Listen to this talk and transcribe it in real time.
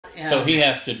So he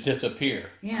has to disappear.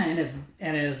 Yeah,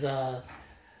 and his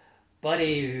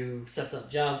buddy who sets up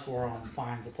jobs for him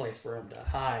finds a place for him to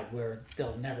hide where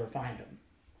they'll never find him.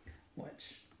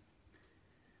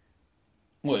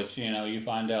 Which, you know, you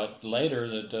find out later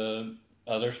that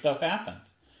other stuff happens.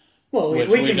 Well, we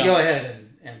can go ahead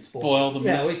and spoil them.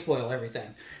 Yeah, we spoil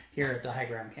everything here at the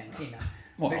Highground Cantina.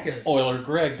 Well, because Oiler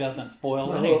Greg doesn't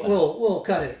spoil anything. We'll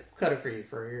cut it for you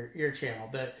for your channel,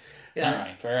 but all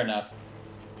right, fair enough.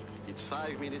 It's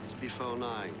 5 minutes before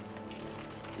 9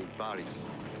 in Paris.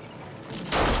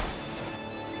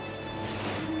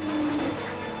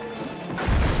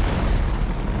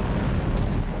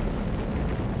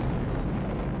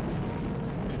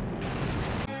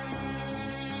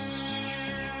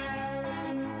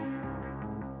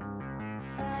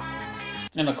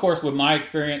 And of course, with my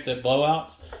experience at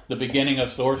Blowouts, the beginning of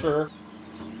Sorcerer,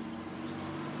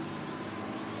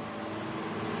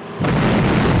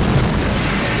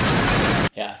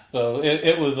 yeah, so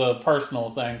it was a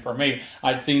personal thing for me.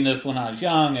 I'd seen this when I was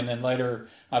young, and then later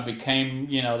I became,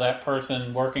 you know, that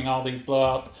person working all these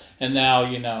blowouts, and now,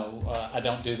 you know, I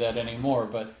don't do that anymore,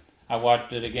 but I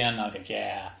watched it again, and I think,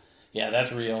 yeah,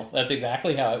 that's real. That's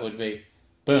exactly how it would be.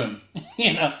 Boom.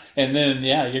 You know, and then,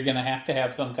 yeah, you're going to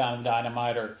have some kind of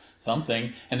dynamite or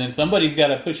something, and then somebody's got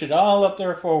to push it all up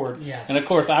there forward. Yes. And of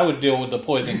course, I would deal with the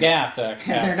poison gas.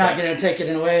 They're not going to take it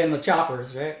away in the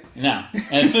choppers, right? No.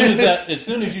 And as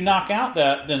soon as you knock out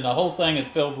that, then the whole thing is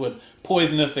filled with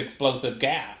poisonous explosive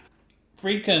gas.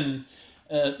 Friedkin,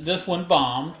 this one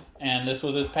bombed, and this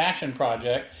was his passion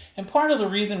project. And part of the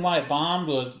reason why it bombed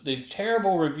was these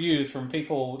terrible reviews from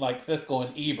people like Siskel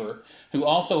and Ebert, who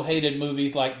also hated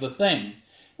movies like The Thing.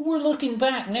 We're looking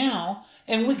back now,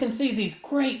 and we can see these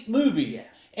great movies.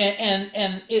 Yeah.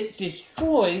 And it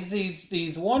destroys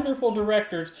these wonderful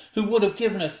directors who would have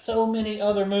given us so many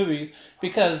other movies,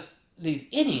 because these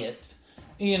idiots,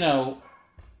 you know,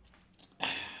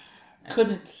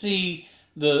 couldn't see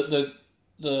the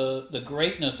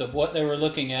greatness of what they were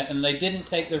looking at, and they didn't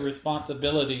take their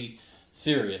responsibility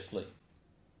seriously.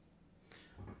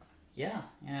 Yeah,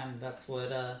 and that's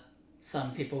what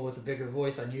some people with a bigger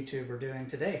voice on YouTube are doing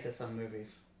today to some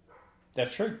movies.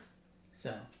 That's true.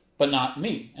 So, but not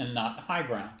me, and not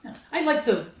Highground. No, I like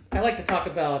to talk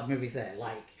about movies that I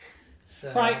like.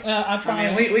 So, right.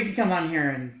 I mean, we could come on here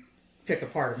and pick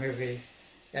apart a movie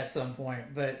at some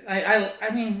point, but I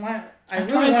really want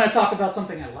to talk about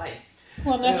something I like.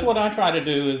 Well, that's what I try to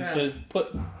do is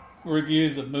put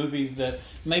reviews of movies that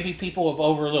maybe people have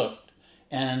overlooked,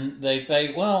 and they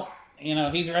say, well, you know,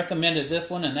 he's recommended this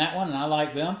one and that one, and I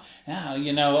like them. Yeah,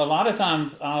 you know, a lot of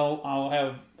times I'll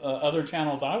have other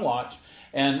channels I watch,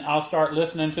 and I'll start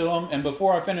listening to them, and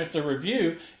before I finish the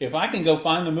review, if I can go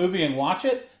find the movie and watch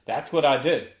it, that's what I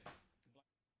do.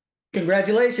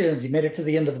 Congratulations, you made it to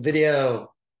the end of the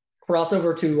video. Cross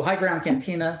over to Highground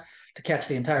Cantina to catch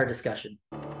the entire discussion.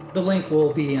 The link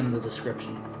will be in the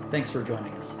description. Thanks for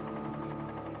joining us.